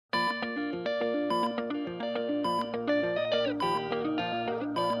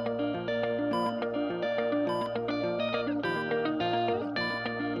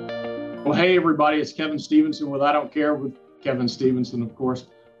Well, hey, everybody, it's Kevin Stevenson with I Don't Care with Kevin Stevenson, of course,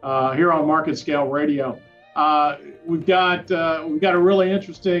 here on Market Scale Radio. We've got a really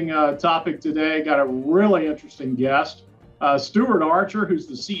interesting topic today, got a really interesting guest, Stuart Archer, who's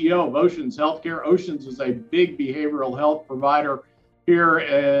the CEO of Oceans Healthcare. Oceans is a big behavioral health provider here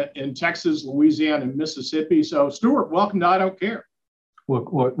in Texas, Louisiana, and Mississippi. So, Stuart, welcome to I Don't Care.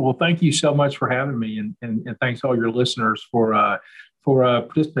 Well, thank you so much for having me, and thanks all your listeners for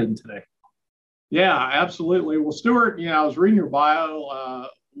participating today. Yeah, absolutely. Well, Stuart, I was reading your bio.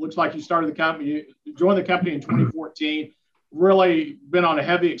 Looks like you started the company, you joined the company in 2014. Really been on a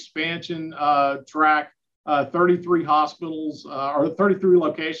heavy expansion track. 33 hospitals or 33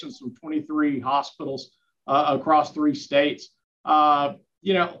 locations from 23 hospitals across 3 states.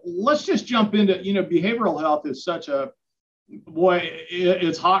 Let's just jump into behavioral health is such a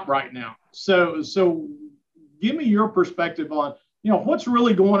it's hot right now. So give me your perspective on what's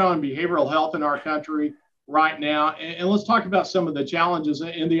really going on in behavioral health in our country right now, and let's talk about some of the challenges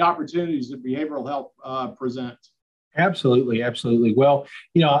and the opportunities that behavioral health presents. Absolutely. Well,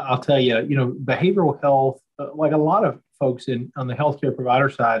 I'll tell you, behavioral health, like a lot of folks on the healthcare provider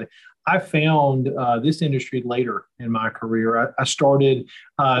side, I found this industry later in my career. I started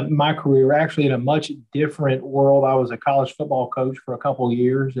my career actually in a much different world. I was a college football coach for a couple of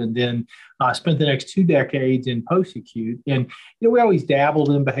years, and then I spent the next 2 decades in post-acute. And we always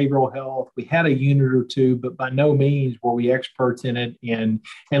dabbled in behavioral health. We had a unit or two, but by no means were we experts in it. And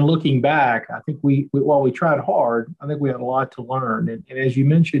looking back, I think while we tried hard, I think we had a lot to learn. And as you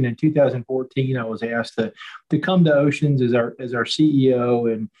mentioned, in 2014, I was asked to come to Oceans as our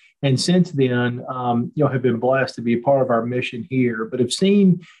CEO, and since then, have been blessed to be a part of our mission here, but have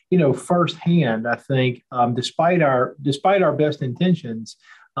seen, firsthand, I think, despite our best intentions,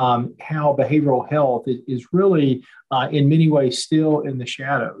 how behavioral health is really, in many ways, still in the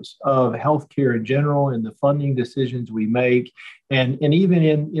shadows of healthcare in general, and the funding decisions we make, and even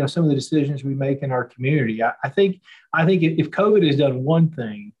in some of the decisions we make in our community. I think if COVID has done one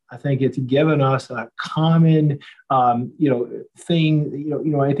thing, I think it's given us a common,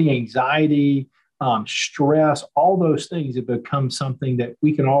 thing. I think anxiety, stress, all those things have become something that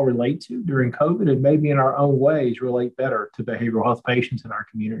we can all relate to during COVID, and maybe in our own ways relate better to behavioral health patients in our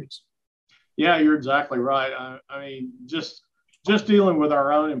communities. Yeah, you're exactly right. I mean, just dealing with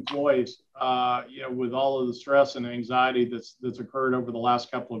our own employees, with all of the stress and anxiety that's occurred over the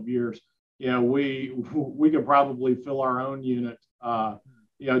last couple of years, we could probably fill our own unit,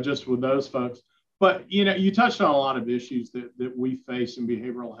 just with those folks. But, you touched on a lot of issues that we face in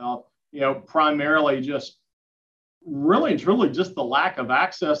behavioral health, primarily just really, truly just the lack of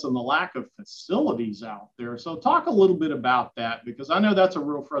access and the lack of facilities out there. So talk a little bit about that, because I know that's a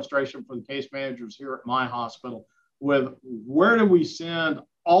real frustration for the case managers here at my hospital with where do we send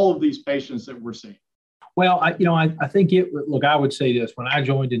all of these patients that we're seeing? Well, I think I would say this: when I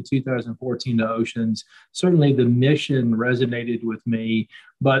joined in 2014 to Oceans, certainly the mission resonated with me.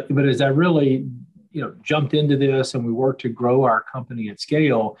 But as I really, jumped into this and we worked to grow our company at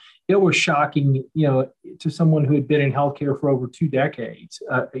scale, it was shocking, to someone who had been in healthcare for over 2 decades,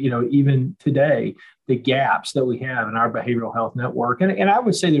 even today, the gaps that we have in our behavioral health network. And I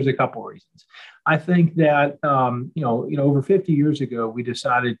would say there's a couple of reasons. I think that, over 50 years ago, we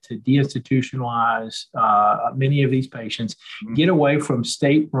decided to deinstitutionalize many of these patients, get away from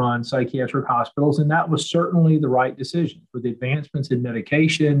state-run psychiatric hospitals, and that was certainly the right decision. With advancements in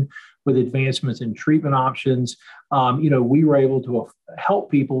medication, with advancements in treatment options, we were able to help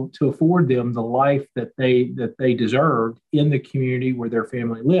people to afford them the life that they deserved in the community where their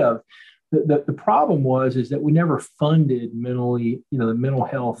family lived. The problem is that we never funded the mental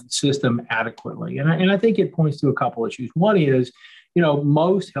health system adequately. And I think it points to a couple issues. One is,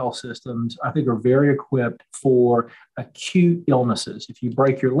 most health systems, I think, are very equipped for acute illnesses. If you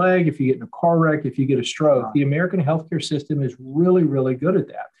break your leg, if you get in a car wreck, if you get a stroke, the American healthcare system is really, really good at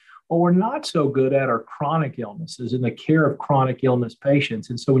that. What we're not so good at are chronic illnesses and the care of chronic illness patients.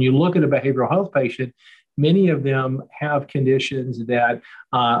 And so when you look at a behavioral health patient, many of them have conditions that,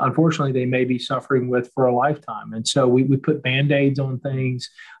 unfortunately, they may be suffering with for a lifetime. And so we put Band-Aids on things.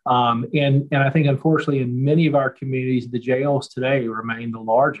 And I think, unfortunately, in many of our communities, the jails today remain the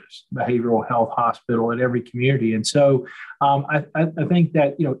largest behavioral health hospital in every community. And so I think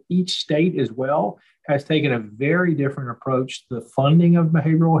that, each state as well has taken a very different approach to the funding of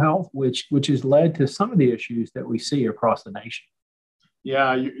behavioral health, which has led to some of the issues that we see across the nation.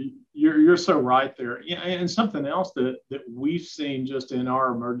 Yeah, you're so right there. Yeah, and something else that we've seen just in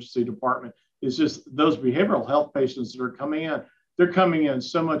our emergency department is just those behavioral health patients that are coming in. They're coming in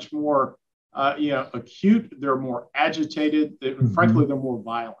so much more, acute. They're more agitated. Frankly, they're more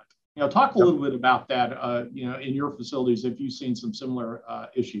violent. Talk a little bit about that, in your facilities, if you've seen some similar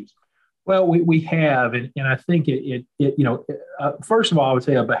issues. Well, we have, and I think first of all, I would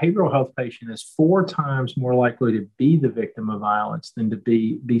say a behavioral health patient is 4 times more likely to be the victim of violence than to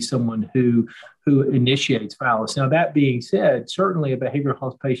be someone who initiates violence. Now, that being said, certainly a behavioral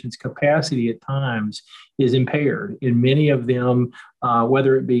health patient's capacity at times is impaired. In many of them,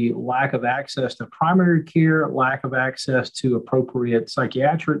 whether it be lack of access to primary care, lack of access to appropriate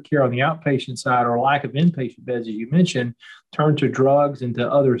psychiatric care on the outpatient side, or lack of inpatient beds, as you mentioned, turn to drugs and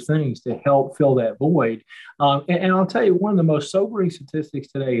to other things to help fill that void. And I'll tell you, one of the most sobering statistics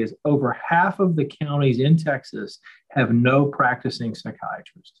today is over half of the counties in Texas have no practicing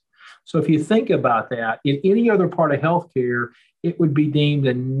psychiatrist. So if you think about that, in any other part of healthcare, it would be deemed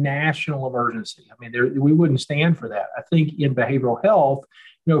a national emergency. I mean, we wouldn't stand for that. I think in behavioral health,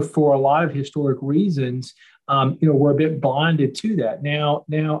 for a lot of historic reasons, we're a bit blinded to that.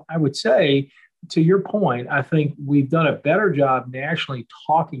 Now, I would say, to your point, I think we've done a better job nationally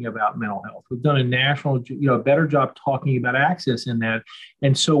talking about mental health. We've done a better job talking about access in that.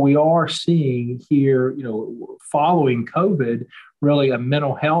 And so we are seeing here, following COVID, really a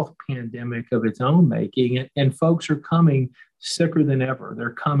mental health pandemic of its own making, and folks are coming sicker than ever. They're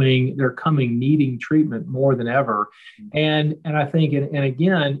coming needing treatment more than ever. And I think, and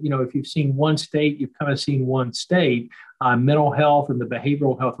again, if you've seen one state, you've kind of seen one state. Mental health and the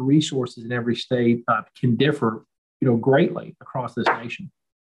behavioral health resources in every state can differ, greatly across this nation.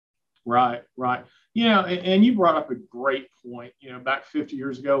 Right. And you brought up a great point. Back 50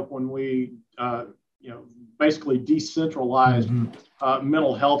 years ago when we, basically decentralized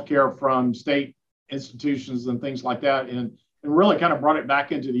mental health care from state institutions and things like that, and really kind of brought it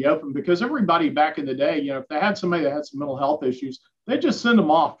back into the open, because everybody back in the day, if they had somebody that had some mental health issues, they just send them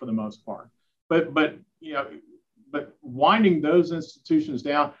off for the most part. But winding those institutions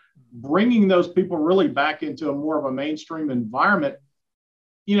down, bringing those people really back into a more of a mainstream environment,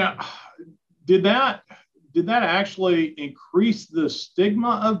 did that actually increase the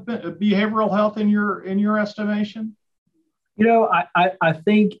stigma of behavioral health in your estimation? I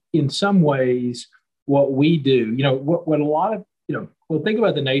think in some ways what we do, what a lot of, think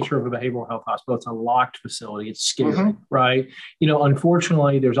about the nature of a behavioral health hospital. It's a locked facility. It's scary, right?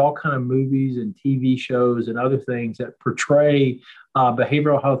 Unfortunately, there's all kind of movies and TV shows and other things that portray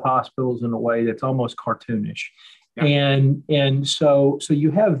behavioral health hospitals in a way that's almost cartoonish. Yeah. And so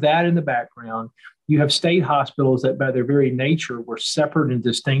you have that in the background. You have state hospitals that by their very nature were separate and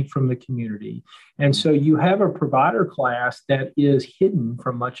distinct from the community. And so you have a provider class that is hidden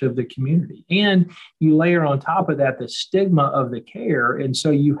from much of the community. And you layer on top of that the stigma of the care. And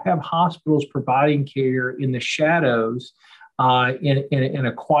so you have hospitals providing care in the shadows, in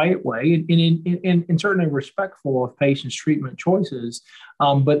a quiet way, and certainly respectful of patients' treatment choices.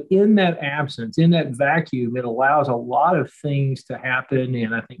 But in that absence, in that vacuum, it allows a lot of things to happen,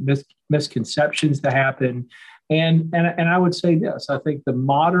 and I think misconceptions to happen. And I would say this: I think the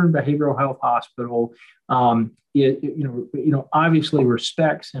modern behavioral health hospital, obviously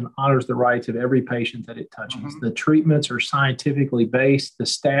respects and honors the rights of every patient that it touches. The treatments are scientifically based. The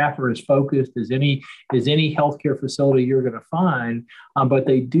staff are as focused as any healthcare facility you're going to find. But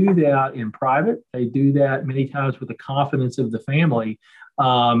they do that in private. They do that many times with the confidence of the family.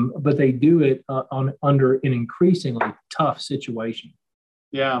 But they do it under an increasingly tough situation.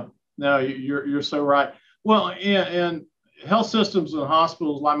 Yeah, no, you're so right. Well, and health systems and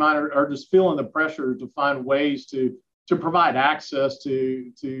hospitals like mine are just feeling the pressure to find ways to provide access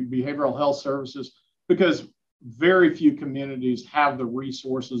to behavioral health services, because very few communities have the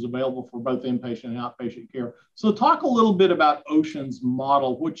resources available for both inpatient and outpatient care. So talk a little bit about Ocean's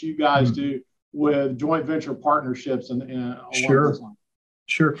model, what you guys do with joint venture partnerships and Sure.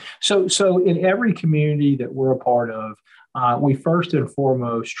 Sure. So in every community that we're a part of, we first and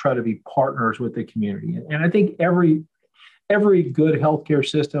foremost try to be partners with the community. And I think every good healthcare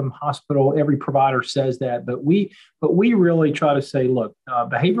system, hospital, every provider says that, but we really try to say, look,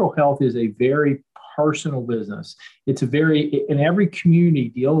 behavioral health is a very personal business. And every community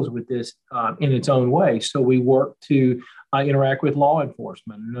deals with this in its own way. So we work to interact with law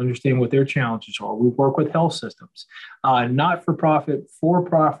enforcement and understand what their challenges are. We work with health systems, not-for-profit,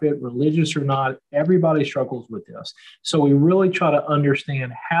 for-profit, religious or not, everybody struggles with this. So we really try to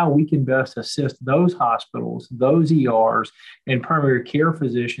understand how we can best assist those hospitals, those ERs, and primary care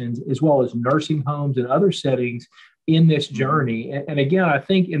physicians, as well as nursing homes and other settings in this journey. And again, I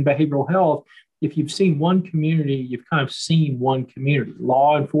think in behavioral health, if you've seen one community, you've kind of seen one community.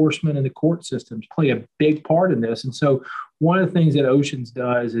 Law enforcement and the court systems play a big part in this. And so one of the things that Oceans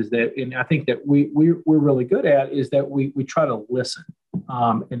does is that, and I think that we're really good at, is that we try to listen.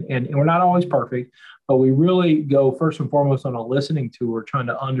 And we're not always perfect, but we really go first and foremost on a listening tour, trying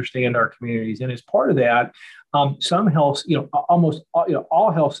to understand our communities. And as part of that, some health, almost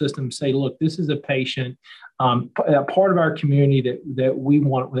all health systems say, look, this is a patient, a part of our community that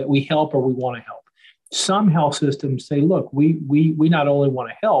we help or we want to help. Some health systems say, look, we not only want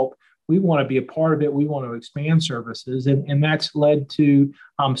to help, we want to be a part of it. We want to expand services. And that's led to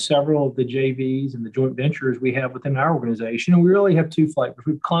several of the JVs and the joint ventures we have within our organization. And we really have two flavors.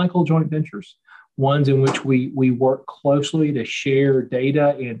 We have clinical joint ventures, ones in which we work closely to share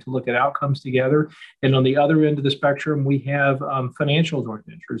data and to look at outcomes together. And on the other end of the spectrum, we have financial joint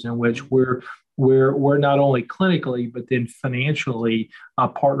ventures in which we're not only clinically, but then financially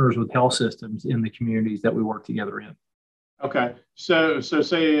partners with health systems in the communities that we work together in. Okay. So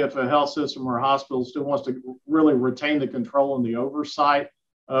say if a health system or a hospital still wants to really retain the control and the oversight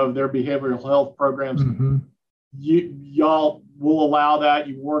of their behavioral health programs, y'all will allow that.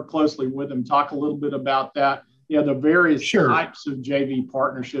 You work closely with them. Talk a little bit about that. The various types of JV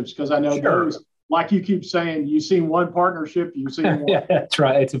partnerships, because I know those, like you keep saying, you've seen one partnership, you've seen one. Yeah, that's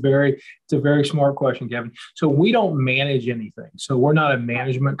right. It's a very smart question, Kevin. So we don't manage anything. So we're not a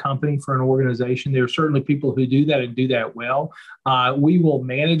management company for an organization. There are certainly people who do that and do that well. We will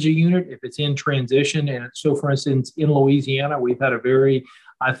manage a unit if it's in transition. And so, for instance, in Louisiana, we've had a very,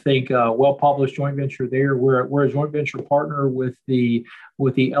 I think, well-published joint venture there. We're a joint venture partner with the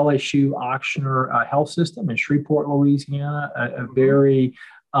LSU Ochsner Health System in Shreveport, Louisiana, a very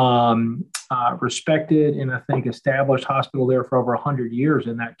respected and I think established hospital there for over 100 years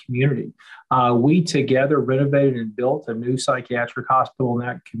in that community. We together renovated and built a new psychiatric hospital in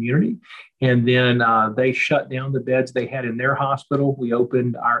that community. And then they shut down the beds they had in their hospital. We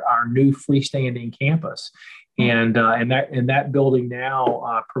opened our new freestanding campus. And that building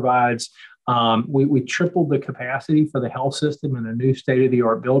now provides, we tripled the capacity for the health system in a new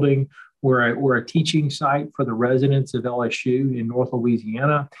state-of-the-art building. We're a teaching site for the residents of LSU in North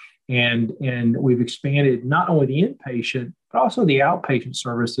Louisiana. And we've expanded not only the inpatient, but also the outpatient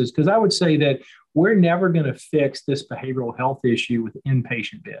services, because I would say that we're never going to fix this behavioral health issue with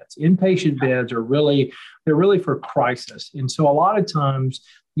inpatient beds. Inpatient beds are really for crisis. And so a lot of times,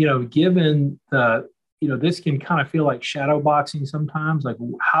 given this can kind of feel like shadow boxing sometimes, like,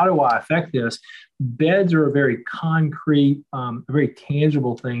 how do I affect this? Beds are a very concrete, a very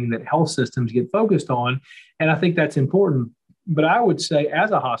tangible thing that health systems get focused on. And I think that's important. But I would say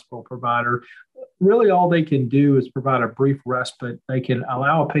as a hospital provider, really all they can do is provide a brief respite. They can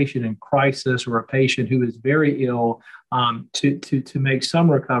allow a patient in crisis or a patient who is very ill to make some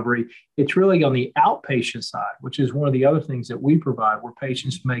recovery. It's really on the outpatient side, which is one of the other things that we provide where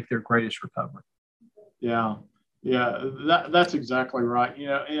patients make their greatest recovery. Yeah, that's exactly right.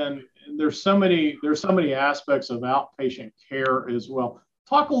 And there's so many aspects of outpatient care as well.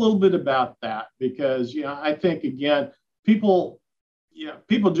 Talk a little bit about that, because I think again, people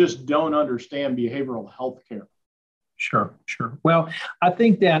just don't understand behavioral health care. Sure. Well, I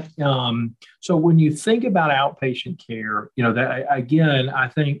think that, so when you think about outpatient care, that again, I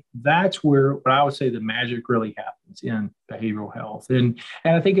think that's where what I would say the magic really happens in behavioral health. And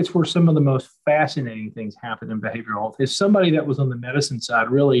I think it's where some of the most fascinating things happen in behavioral health. As somebody that was on the medicine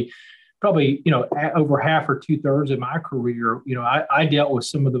side, really, probably, over half or 2/3 of my career, I dealt with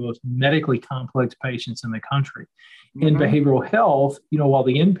some of the most medically complex patients in the country. In behavioral health, while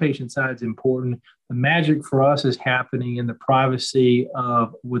the inpatient side is important, the magic for us is happening in the privacy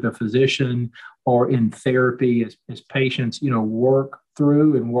with a physician or in therapy as patients, work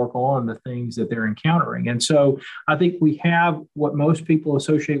through and work on the things that they're encountering. And so I think we have what most people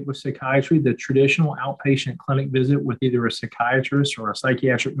associate with psychiatry, the traditional outpatient clinic visit with either a psychiatrist or a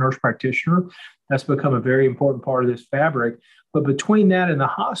psychiatric nurse practitioner. That's become a very important part of this fabric. But between that and the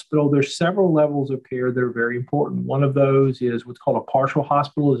hospital, there's several levels of care that are very important. One of those is what's called a partial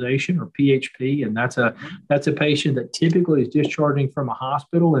hospitalization, or PHP, and that's a patient that typically is discharging from a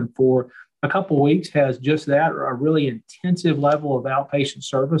hospital and for a couple of weeks has just that, or a really intensive level of outpatient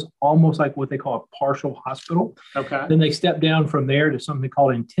service, almost like what they call a partial hospital. Okay. Then they step down from there to something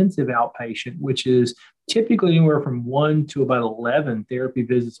called intensive outpatient, which is typically anywhere from 1 to about 11 therapy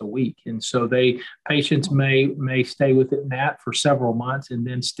visits a week. And so patients may stay within that for several months and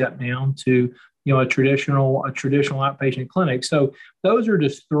then step down to a traditional outpatient clinic. So those are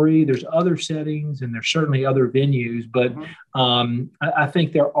just three. There's other settings and there's certainly other venues, but I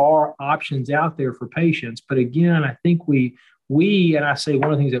think there are options out there for patients. But again, I think we and I say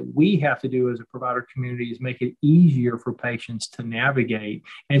one of the things that we have to do as a provider community is make it easier for patients to navigate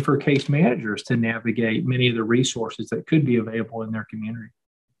and for case managers to navigate many of the resources that could be available in their community.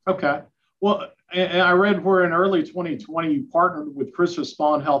 Okay. Well, and I read where in early 2020 you partnered with Christus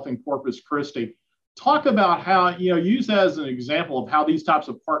Spohn Health in Corpus Christi. Talk about how, use that as an example of how these types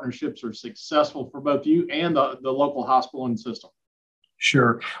of partnerships are successful for both you and the local hospital and system.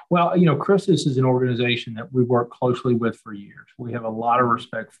 Sure. Well, Christus is an organization that we work closely with for years. We have a lot of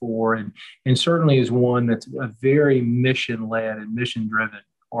respect for, and certainly is one that's a very mission-led and mission-driven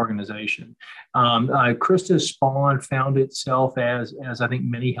organization. Christus Spohn found itself as I think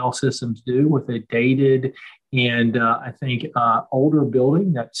many health systems do, with a dated and I think older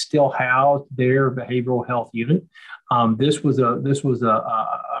building that still housed their behavioral health unit. This was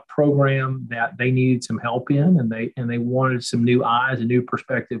a program that they needed some help in, and they wanted some new eyes, a new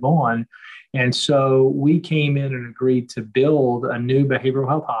perspective on. And so we came in and agreed to build a new behavioral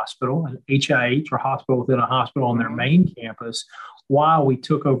health hospital, an HIH, or hospital within a hospital on their main campus, while we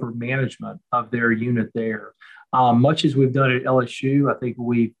took over management of their unit there. Much as we've done at LSU, I think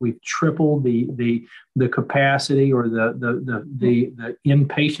we've tripled the capacity or the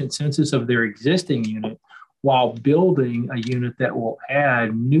inpatient census of their existing unit, while building a unit that will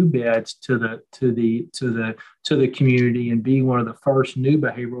add new beds to the community and be one of the first new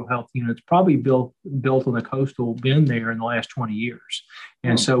behavioral health units probably built on the coastal bend there in the last 20 years.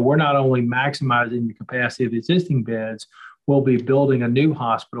 And so we're not only maximizing the capacity of existing beds, we'll be building a new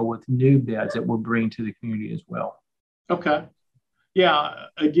hospital with new beds that we'll bring to the community as well. Okay. Yeah.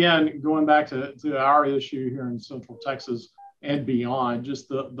 Again, going back to our issue here in Central Texas and beyond, just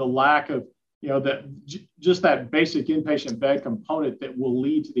the lack of, just that basic inpatient bed component that will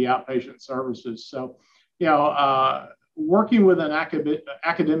lead to the outpatient services. So, working with an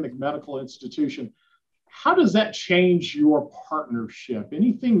academic medical institution, how does that change your partnership?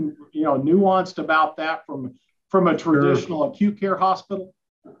 Anything, nuanced about that from a traditional acute care hospital?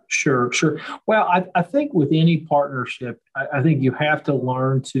 Sure. Well, I think with any partnership, I think you have to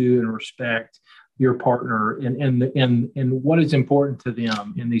learn to and respect your partner and what is important to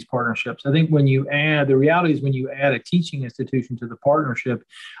them in these partnerships. I think the reality is when you add a teaching institution to the partnership,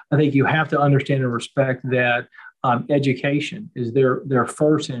 I think you have to understand and respect that education is their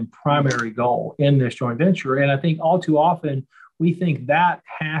first and primary goal in this joint venture. And I think all too often, we think that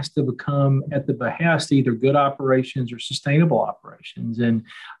has to become at the behest either good operations or sustainable operations. And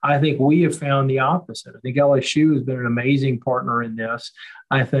I think we have found the opposite. I think LSU has been an amazing partner in this.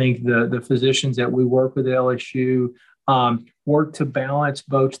 I think the physicians that we work with at LSU work to balance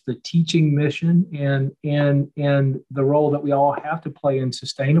both the teaching mission and the role that we all have to play in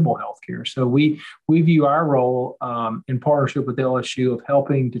sustainable healthcare. So we view our role in partnership with LSU of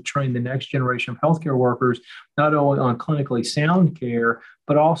helping to train the next generation of healthcare workers, not only on clinically sound care,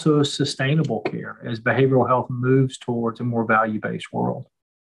 but also sustainable care as behavioral health moves towards a more value-based world.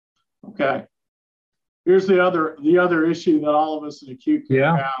 Okay. Here's the other issue that all of us in acute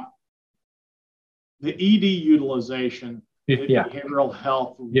care have. The ED utilization, behavioral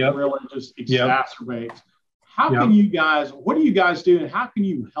health really just exacerbates. How can you guys, what do you guys do, and how can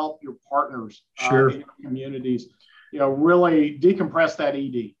you help your partners in your communities, really decompress that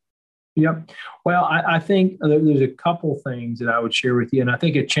ED? Yep. Well, I think there's a couple things that I would share with you, and I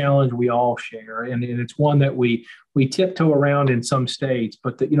think a challenge we all share, and it's one that we tiptoe around in some states,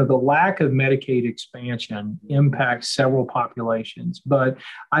 but the lack of Medicaid expansion impacts several populations. But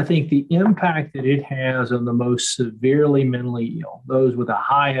I think the impact that it has on the most severely mentally ill, those with a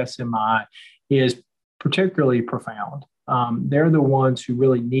high SMI, is particularly profound. They're the ones who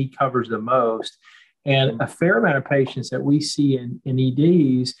really need coverage the most, and a fair amount of patients that we see in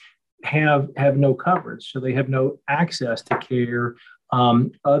EDs have no coverage, so they have no access to care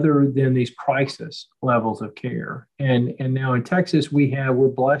other than these crisis levels of care. And now in Texas, we're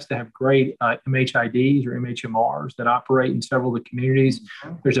blessed to have great MHIDs or MHMRs that operate in several of the communities.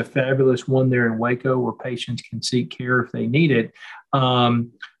 There's a fabulous one there in Waco where patients can seek care if they need it.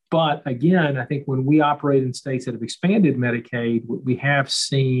 But again, I think when we operate in states that have expanded Medicaid, we have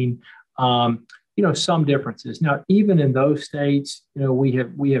seen some differences. Now, even in those states, we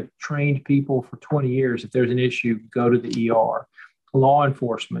have trained people for 20 years. If there's an issue, go to the ER. Law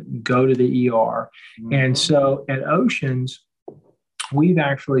enforcement, go to the ER. And so at Oceans, we've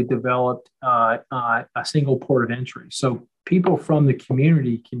actually developed a single port of entry. So people from the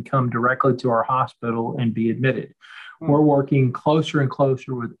community can come directly to our hospital and be admitted. We're working closer and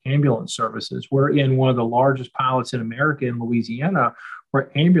closer with ambulance services. We're in one of the largest pilots in America in Louisiana,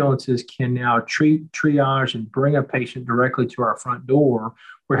 where ambulances can now treat, triage, and bring a patient directly to our front door,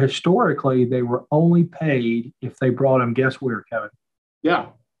 where historically they were only paid if they brought them, guess where, Kevin? Yeah.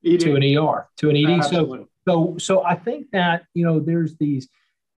 To an ER, to an ED. Absolutely. So I think that, there's these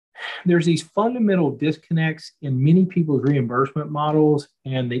there's these fundamental disconnects in many people's reimbursement models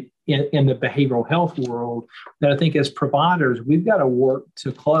and in the behavioral health world that I think as providers we've got to work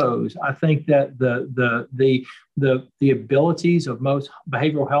to close. I think that the abilities of most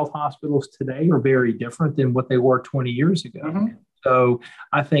behavioral health hospitals today are very different than what they were 20 years ago. Mm-hmm. So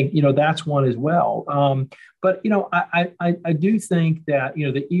I think, that's one as well. But, I do think that,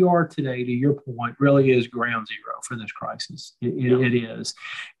 the ER today, to your point, really is ground zero for this crisis. It is.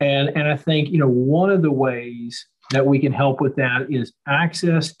 And I think, one of the ways that we can help with that is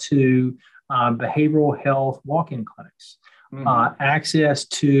access to behavioral health walk-in clinics, mm-hmm. Access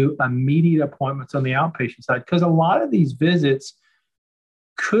to immediate appointments on the outpatient side, because a lot of these visits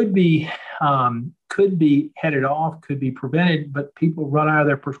could be headed off, could be prevented, but people run out of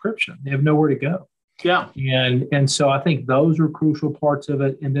their prescription. They have nowhere to go. Yeah. And so I think those are crucial parts of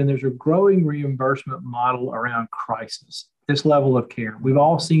it. And then there's a growing reimbursement model around crisis, this level of care. We've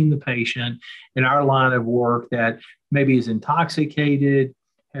all seen the patient in our line of work that maybe is intoxicated,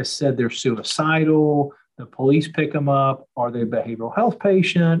 has said they're suicidal. The police pick them up. Are they a behavioral health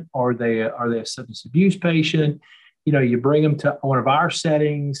patient? Are they a substance abuse patient? You bring them to one of our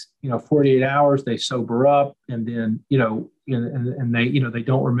settings, 48 hours, they sober up, and then, and they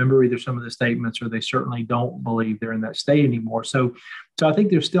don't remember either some of the statements, or they certainly don't believe they're in that state anymore. So I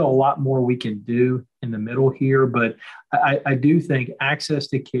think there's still a lot more we can do in the middle here, but I do think access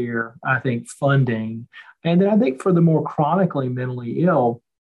to care, I think funding, and then I think for the more chronically mentally ill,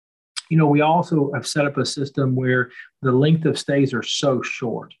 we also have set up a system where the length of stays are so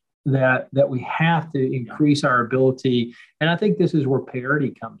short that we have to increase our ability. And I think this is where parity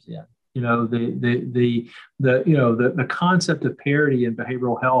comes in. The concept of parity in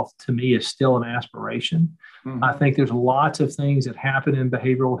behavioral health to me is still an aspiration. Mm-hmm. I think there's lots of things that happen in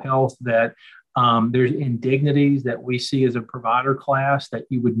behavioral health that there's indignities that we see as a provider class that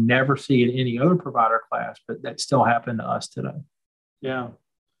you would never see in any other provider class, but that still happen to us today. Yeah.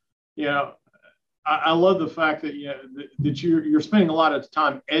 Yeah. I love the fact that that you're spending a lot of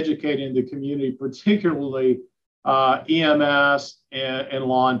time educating the community, particularly EMS and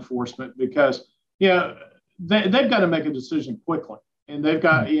law enforcement, because they've got to make a decision quickly, and they've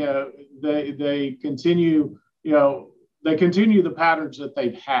got they continue the patterns that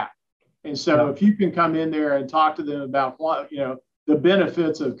they've had, and so if you can come in there and talk to them about what the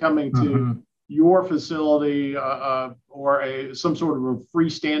benefits of coming to your facility or some sort of a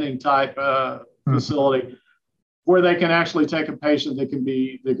freestanding type facility where they can actually take a patient that can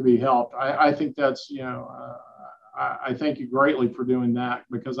be helped. I think that's, I thank you greatly for doing that,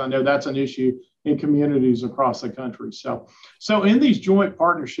 because I know that's an issue in communities across the country. So in these joint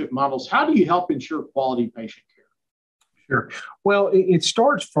partnership models, how do you help ensure quality patient care? Sure. Well, it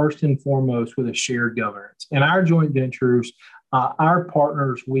starts first and foremost with a shared governance. In our joint ventures, our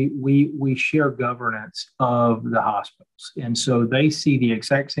partners, we share governance of the hospitals. And so they see the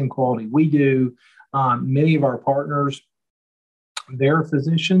exact same quality we do. Many of our partners, their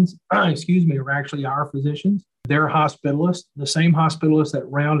physicians, are actually our physicians. They're hospitalists. The same hospitalists that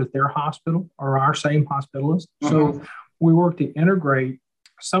round at their hospital are our same hospitalists. Mm-hmm. So we work to integrate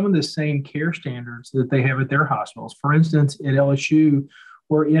some of the same care standards that they have at their hospitals. For instance, at LSU,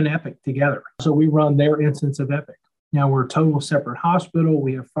 we're in Epic together. So we run their instance of Epic. Now, we're a total separate hospital.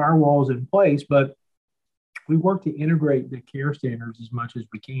 We have firewalls in place, but we work to integrate the care standards as much as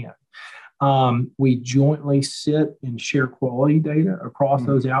we can. We jointly sit and share quality data across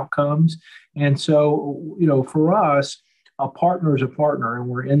those outcomes. And so, for us, a partner is a partner, and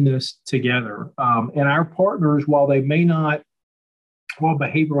we're in this together. And our partners, while behavioral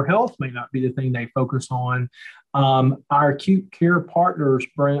health may not be the thing they focus on, our acute care partners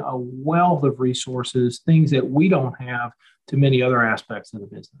bring a wealth of resources, things that we don't have, to many other aspects of the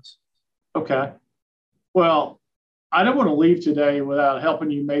business. Okay. Well, I don't want to leave today without helping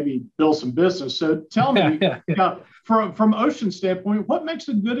you maybe build some business. So tell me, from Ocean's standpoint, what makes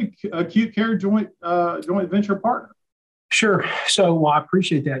a good acute care joint venture partner? Sure. So, I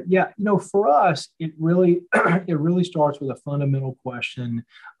appreciate that. Yeah, for us, it really starts with a fundamental question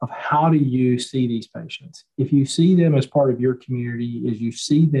of how do you see these patients? If you see them as part of your community, as you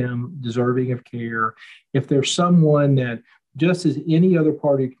see them deserving of care, if there's someone that just as any other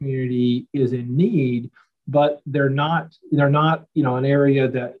part of your community is in need, but they're not, an area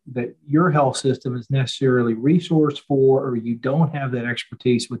that your health system is necessarily resourced for, or you don't have that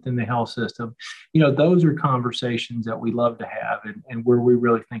expertise within the health system, those are conversations that we love to have and where we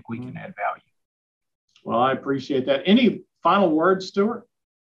really think we can add value. Well, I appreciate that. Any final words, Stuart?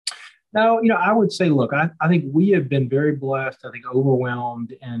 No, I would say, look, I think we have been very blessed, I think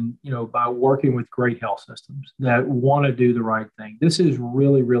overwhelmed, and, by working with great health systems that want to do the right thing. This is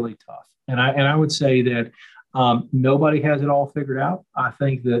really, really tough. And I would say that nobody has it all figured out. I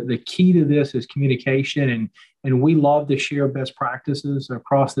think the key to this is communication, and we love to share best practices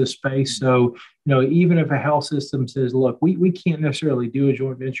across this space. So, even if a health system says, look, we can't necessarily do a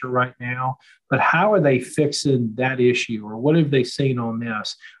joint venture right now, but how are they fixing that issue, or what have they seen on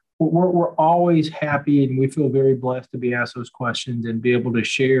this? We're always happy, and we feel very blessed to be asked those questions and be able to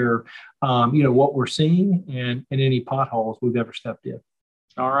share, what we're seeing and any potholes we've ever stepped in.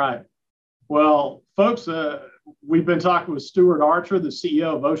 All right. Well, folks, we've been talking with Stuart Archer, the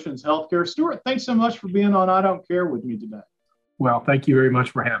CEO of Oceans Healthcare. Stuart, thanks so much for being on I Don't Care with me today. Well, thank you very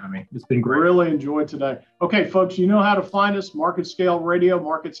much for having me. It's been great. Really enjoyed today. Okay, folks, you know how to find us, MarketScale Radio,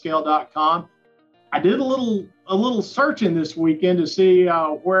 marketscale.com. I did a little searching this weekend to see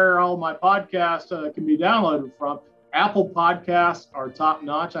where all my podcasts can be downloaded from. Apple Podcasts are top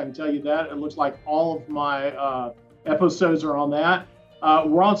notch. I can tell you that. It looks like all of my episodes are on that.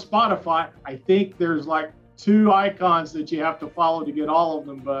 We're on Spotify. I think there's like 2 icons that you have to follow to get all of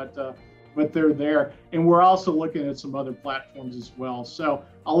them, but they're there. And we're also looking at some other platforms as well. So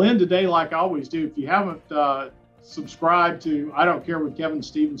I'll end today like I always do. If you haven't subscribed to I Don't Care with Kevin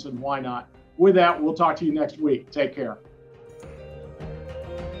Stevenson, why not? With that, we'll talk to you next week. Take care.